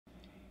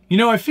You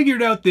know, I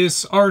figured out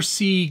this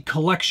RC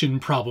collection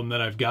problem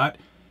that I've got.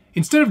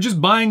 Instead of just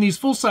buying these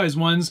full-size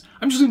ones,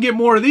 I'm just gonna get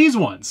more of these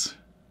ones.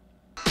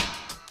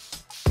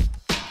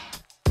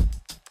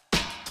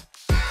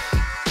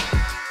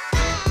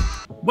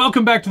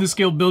 Welcome back to the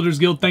Scale Builders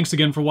Guild. Thanks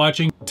again for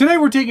watching. Today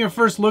we're taking a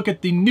first look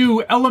at the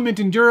new Element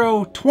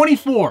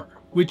Enduro24,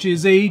 which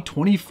is a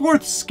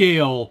 24th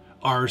scale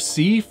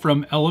RC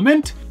from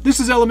Element. This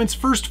is Element's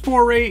first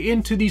foray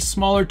into the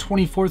smaller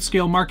 24th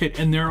scale market,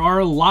 and there are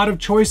a lot of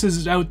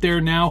choices out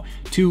there now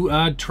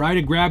to try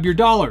to grab your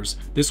dollars.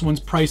 This one's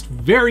priced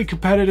very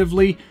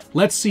competitively.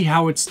 Let's see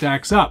how it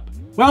stacks up.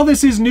 While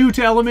this is new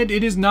to Element,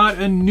 it is not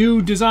a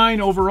new design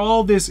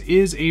overall. This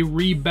is a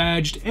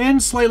rebadged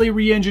and slightly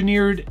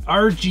re-engineered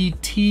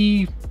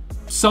RGT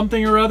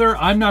something or other.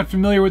 I'm not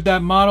familiar with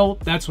that model.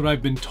 That's what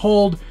I've been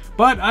told.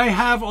 But I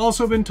have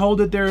also been told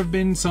that there have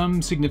been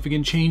some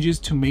significant changes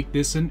to make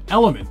this an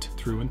Element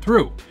through and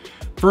through.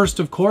 First,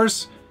 of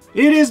course,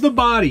 it is the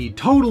body.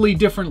 Totally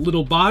different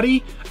little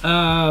body,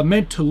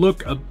 meant to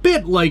look a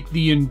bit like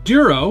the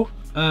Enduro.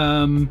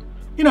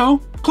 You know,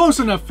 close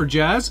enough for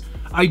jazz.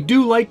 I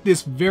do like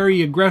this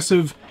very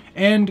aggressive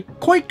and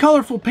quite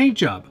colorful paint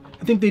job.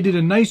 I think they did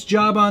a nice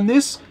job on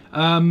this.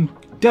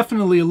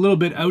 Definitely a little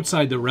bit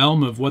outside the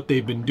realm of what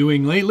they've been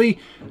doing lately.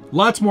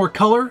 Lots more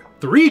color,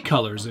 3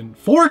 colors and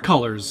 4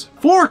 colors,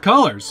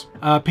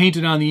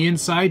 painted on the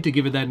inside to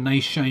give it that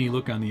nice shiny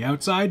look on the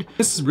outside.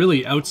 This is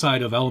really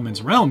outside of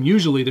Element's realm.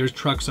 Usually their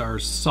trucks are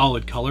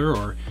solid color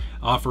or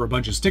offer a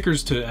bunch of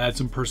stickers to add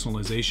some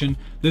personalization.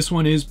 This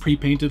one is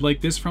pre-painted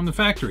like this from the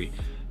factory.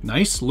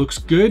 Nice, looks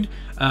good,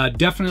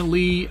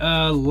 definitely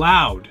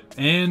loud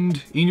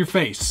and in your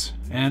face,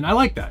 and I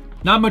like that.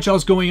 Not much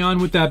else going on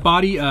with that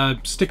body.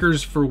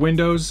 Stickers for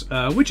windows,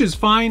 which is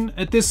fine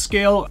at this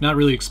scale. Not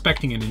really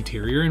expecting an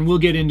interior, and we'll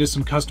get into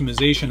some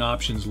customization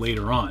options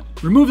later on.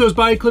 Remove those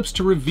body clips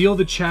to reveal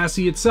the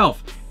chassis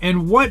itself.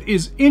 And what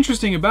is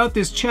interesting about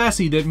this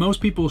chassis that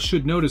most people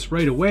should notice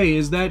right away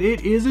is that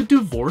it is a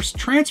divorced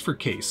transfer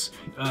case.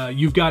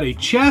 You've got a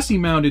chassis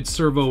mounted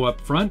servo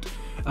up front,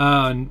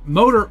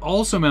 motor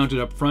also mounted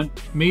up front,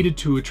 mated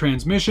to a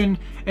transmission,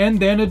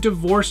 and then a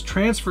divorced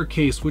transfer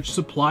case which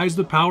supplies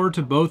the power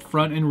to both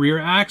front and rear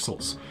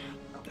axles.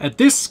 At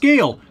this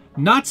scale,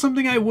 not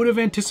something I would have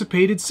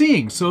anticipated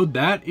seeing, so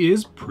that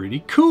is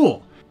pretty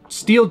cool.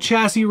 Steel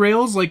chassis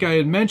rails, like I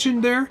had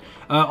mentioned there.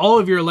 All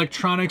of your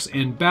electronics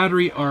and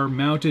battery are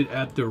mounted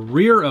at the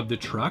rear of the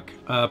truck,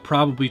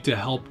 probably to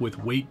help with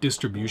weight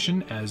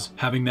distribution, as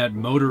having that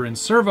motor and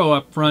servo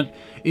up front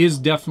is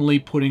definitely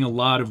putting a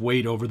lot of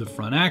weight over the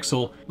front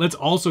axle. Let's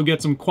also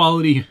get some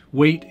quality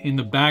weight in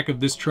the back of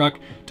this truck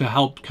to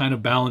help kind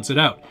of balance it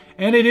out.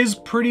 And it is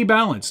pretty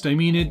balanced. I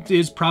mean, it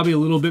is probably a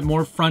little bit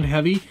more front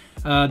heavy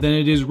than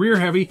it is rear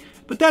heavy,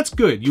 but that's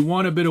good. You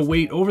want a bit of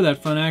weight over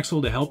that front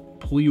axle to help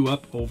pull you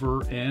up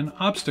over an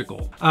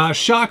obstacle.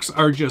 Shocks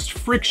are just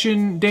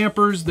friction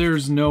dampers.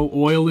 There's no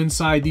oil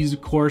inside these,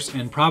 of course,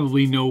 and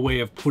probably no way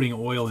of putting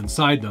oil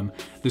inside them.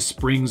 The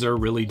springs are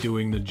really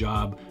doing the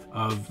job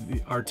of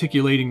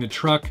articulating the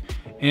truck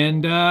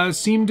and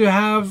seem to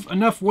have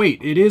enough weight.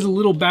 It is a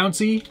little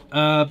bouncy,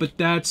 but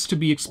that's to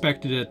be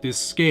expected at this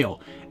scale.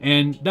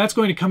 And that's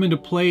going to come into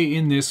play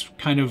in this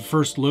kind of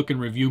first look and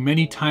review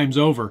many times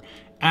over.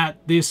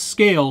 At this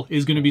scale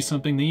is going to be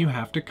something that you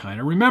have to kind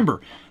of remember.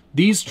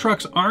 These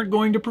trucks aren't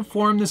going to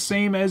perform the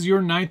same as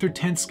your 9th or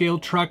 10th scale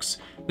trucks.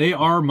 They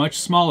are much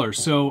smaller,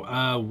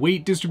 so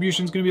weight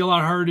distribution is going to be a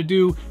lot harder to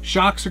do.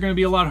 Shocks are going to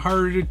be a lot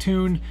harder to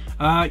tune.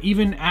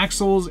 Even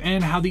axles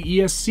and how the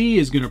ESC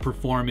is going to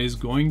perform is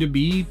going to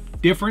be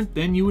different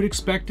than you would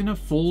expect in a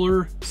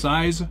fuller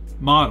size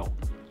model.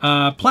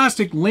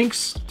 Plastic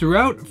links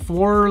throughout,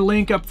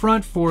 4-link up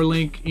front,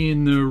 4-link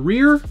in the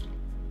rear.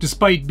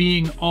 Despite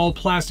being all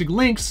plastic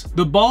links,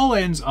 the ball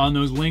ends on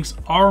those links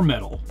are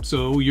metal,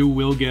 so you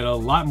will get a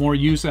lot more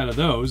use out of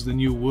those than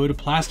you would a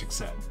plastic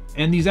set.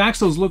 And these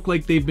axles look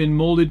like they've been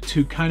molded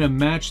to kind of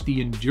match the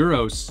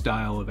Enduro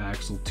style of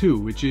axle too,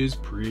 which is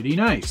pretty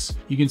nice.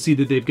 You can see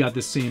that they've got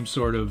the same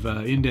sort of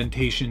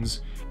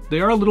indentations. They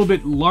are a little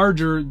bit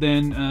larger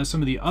than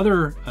some of the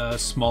other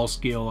small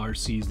scale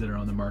RCs that are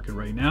on the market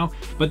right now,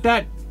 but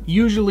that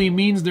usually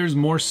means there's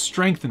more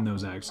strength in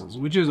those axles,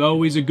 which is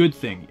always a good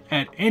thing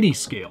at any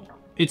scale.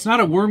 It's not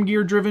a worm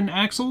gear driven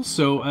axle,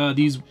 so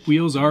these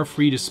wheels are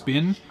free to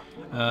spin,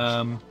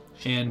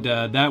 and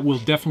that will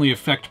definitely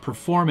affect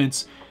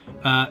performance.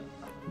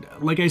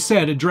 Like I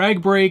said, a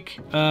drag brake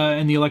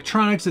and the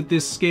electronics at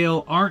this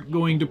scale aren't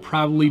going to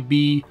probably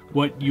be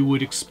what you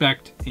would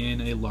expect in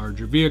a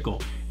larger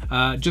vehicle.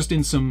 Just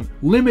in some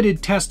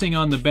limited testing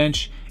on the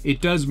bench, it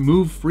does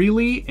move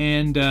freely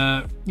and,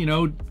 you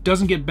know,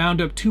 doesn't get bound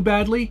up too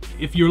badly.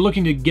 If you're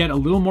looking to get a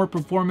little more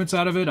performance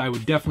out of it, I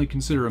would definitely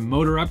consider a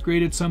motor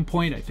upgrade at some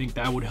point. I think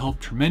that would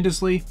help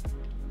tremendously.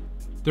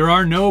 There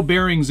are no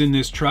bearings in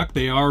this truck.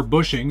 They are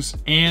bushings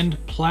and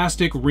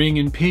plastic ring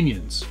and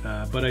pinions.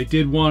 But I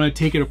did want to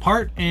take it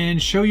apart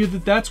and show you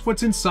that that's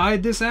what's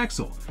inside this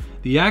axle.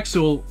 The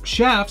axle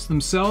shafts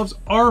themselves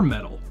are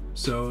metal.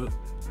 So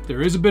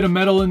there is a bit of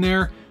metal in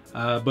there.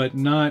 but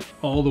not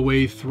all the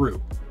way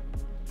through.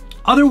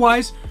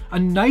 Otherwise, a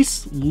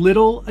nice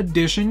little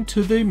addition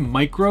to the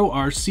micro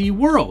RC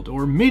world,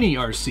 or mini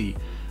RC.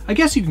 I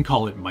guess you can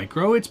call it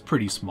micro, it's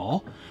pretty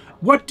small.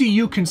 What do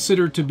you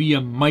consider to be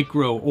a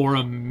micro or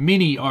a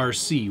mini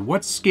RC?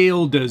 What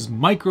scale does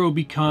micro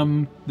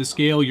become the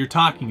scale you're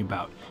talking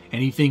about?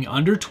 Anything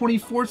under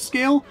 24th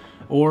scale?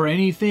 Or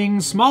anything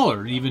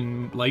smaller,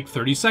 even like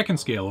 32nd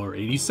scale or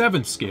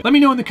 87th scale? Let me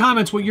know in the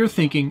comments what you're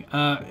thinking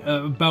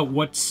about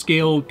what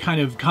scale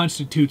kind of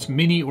constitutes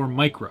mini or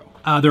micro.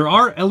 There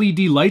are LED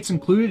lights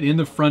included in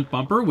the front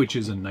bumper, which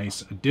is a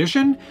nice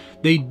addition.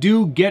 They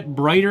do get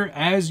brighter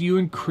as you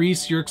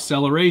increase your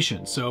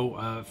acceleration.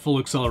 So full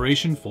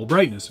acceleration, full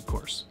brightness, of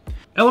course.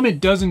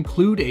 Element does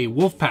include a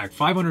Wolfpack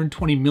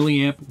 520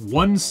 milliamp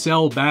one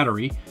cell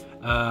battery,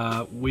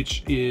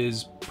 which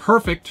is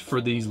perfect for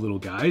these little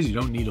guys. You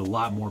don't need a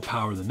lot more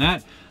power than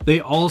that.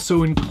 They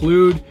also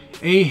include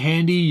a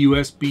handy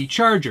USB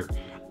charger.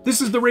 This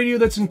is the radio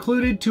that's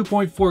included,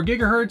 2.4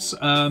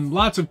 gigahertz.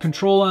 Lots of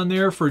control on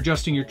there for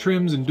adjusting your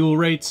trims and dual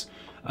rates.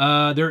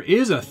 There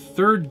is a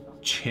third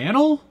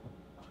channel.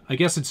 I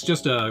guess it's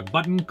just a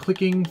button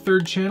clicking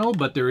third channel,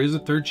 but there is a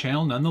third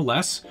channel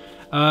nonetheless.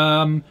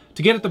 To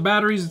get at the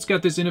batteries, it's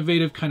got this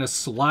innovative kind of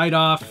slide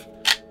off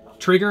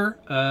trigger,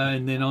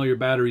 and then all your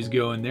batteries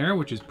go in there,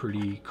 which is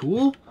pretty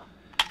cool.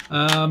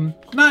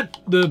 Not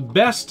the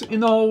best in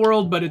the whole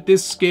world, but at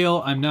this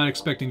scale, I'm not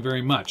expecting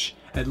very much.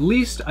 At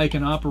least I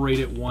can operate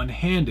it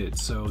one-handed,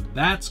 so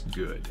that's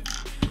good.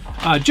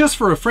 Just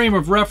for a frame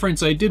of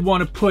reference, I did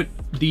want to put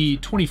the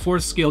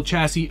 24th scale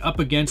chassis up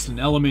against an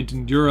Element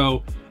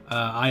Enduro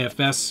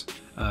IFS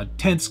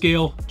 10th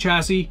scale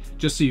chassis,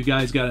 just so you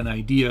guys got an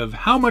idea of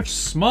how much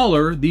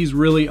smaller these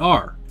really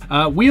are.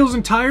 Wheels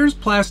and tires,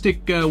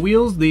 plastic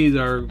wheels. These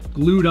are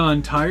glued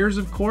on tires,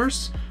 of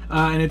course,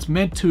 and it's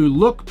meant to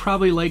look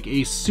probably like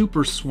a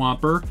Super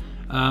Swamper,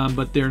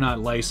 but they're not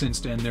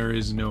licensed and there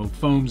is no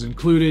foams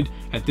included.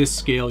 At this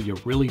scale, you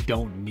really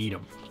don't need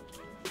them.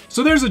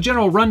 So there's a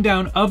general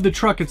rundown of the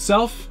truck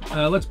itself.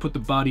 Let's put the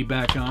body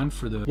back on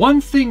for the... One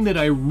thing that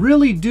I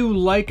really do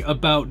like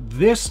about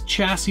this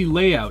chassis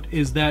layout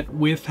is that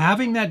with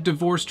having that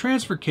divorce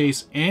transfer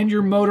case and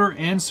your motor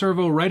and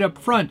servo right up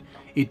front,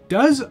 it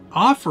does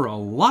offer a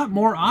lot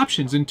more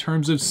options in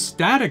terms of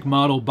static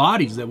model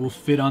bodies that will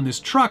fit on this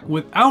truck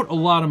without a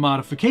lot of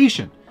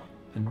modification.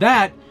 And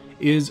that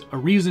is a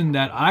reason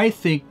that I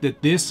think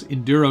that this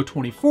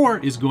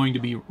Enduro24 is going to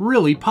be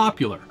really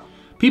popular.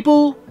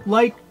 People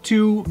like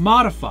to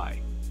modify,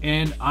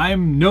 and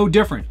I'm no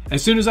different.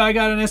 As soon as I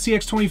got an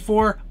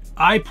SCX24,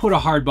 I put a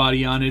hard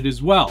body on it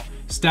as well.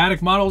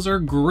 Static models are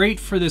great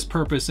for this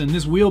purpose, and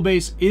this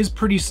wheelbase is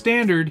pretty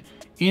standard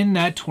in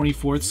that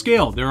 24th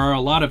scale. There are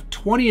a lot of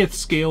 20th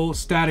scale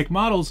static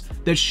models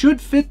that should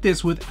fit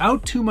this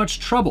without too much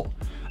trouble.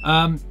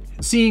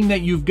 Seeing that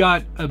you've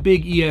got a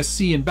big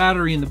ESC and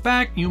battery in the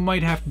back, you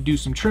might have to do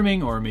some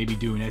trimming or maybe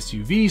do an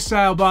SUV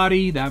style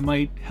body. That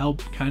might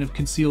help kind of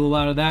conceal a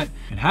lot of that.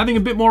 And having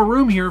a bit more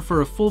room here for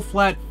a full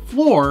flat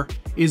floor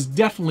is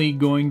definitely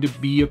going to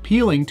be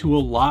appealing to a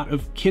lot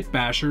of kit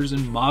bashers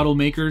and model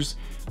makers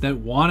that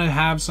want to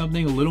have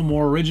something a little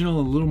more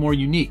original, a little more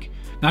unique.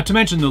 Not to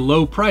mention the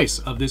low price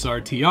of this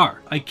RTR.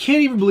 I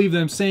can't even believe that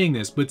I'm saying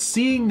this, but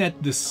seeing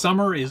that the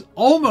summer is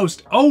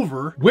almost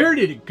over, where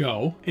did it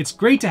go? It's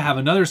great to have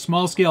another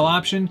small scale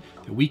option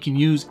that we can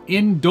use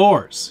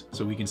indoors,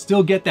 so we can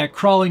still get that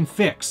crawling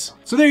fix.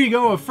 So there you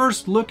go, a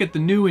first look at the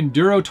new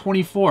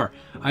Enduro24.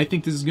 I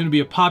think this is going to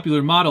be a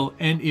popular model,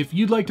 and if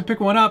you'd like to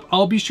pick one up,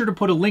 I'll be sure to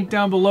put a link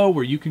down below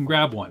where you can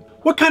grab one.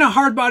 What kind of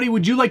hard body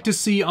would you like to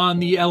see on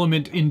the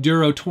Element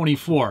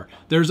Enduro24?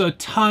 There's a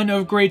ton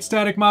of great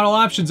static model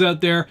options out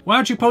there. Why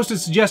don't you post a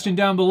suggestion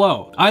down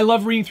below? I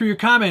love reading through your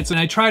comments and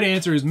I try to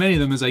answer as many of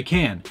them as I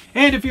can.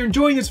 And if you're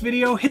enjoying this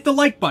video, hit the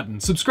like button,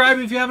 subscribe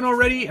if you haven't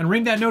already, and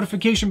ring that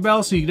notification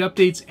bell so you get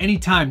updates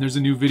anytime there's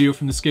a new video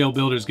from the Scale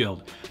Builders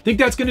Guild. I think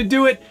that's gonna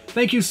do it.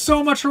 Thank you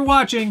so much for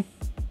watching.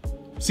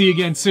 See you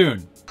again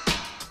soon.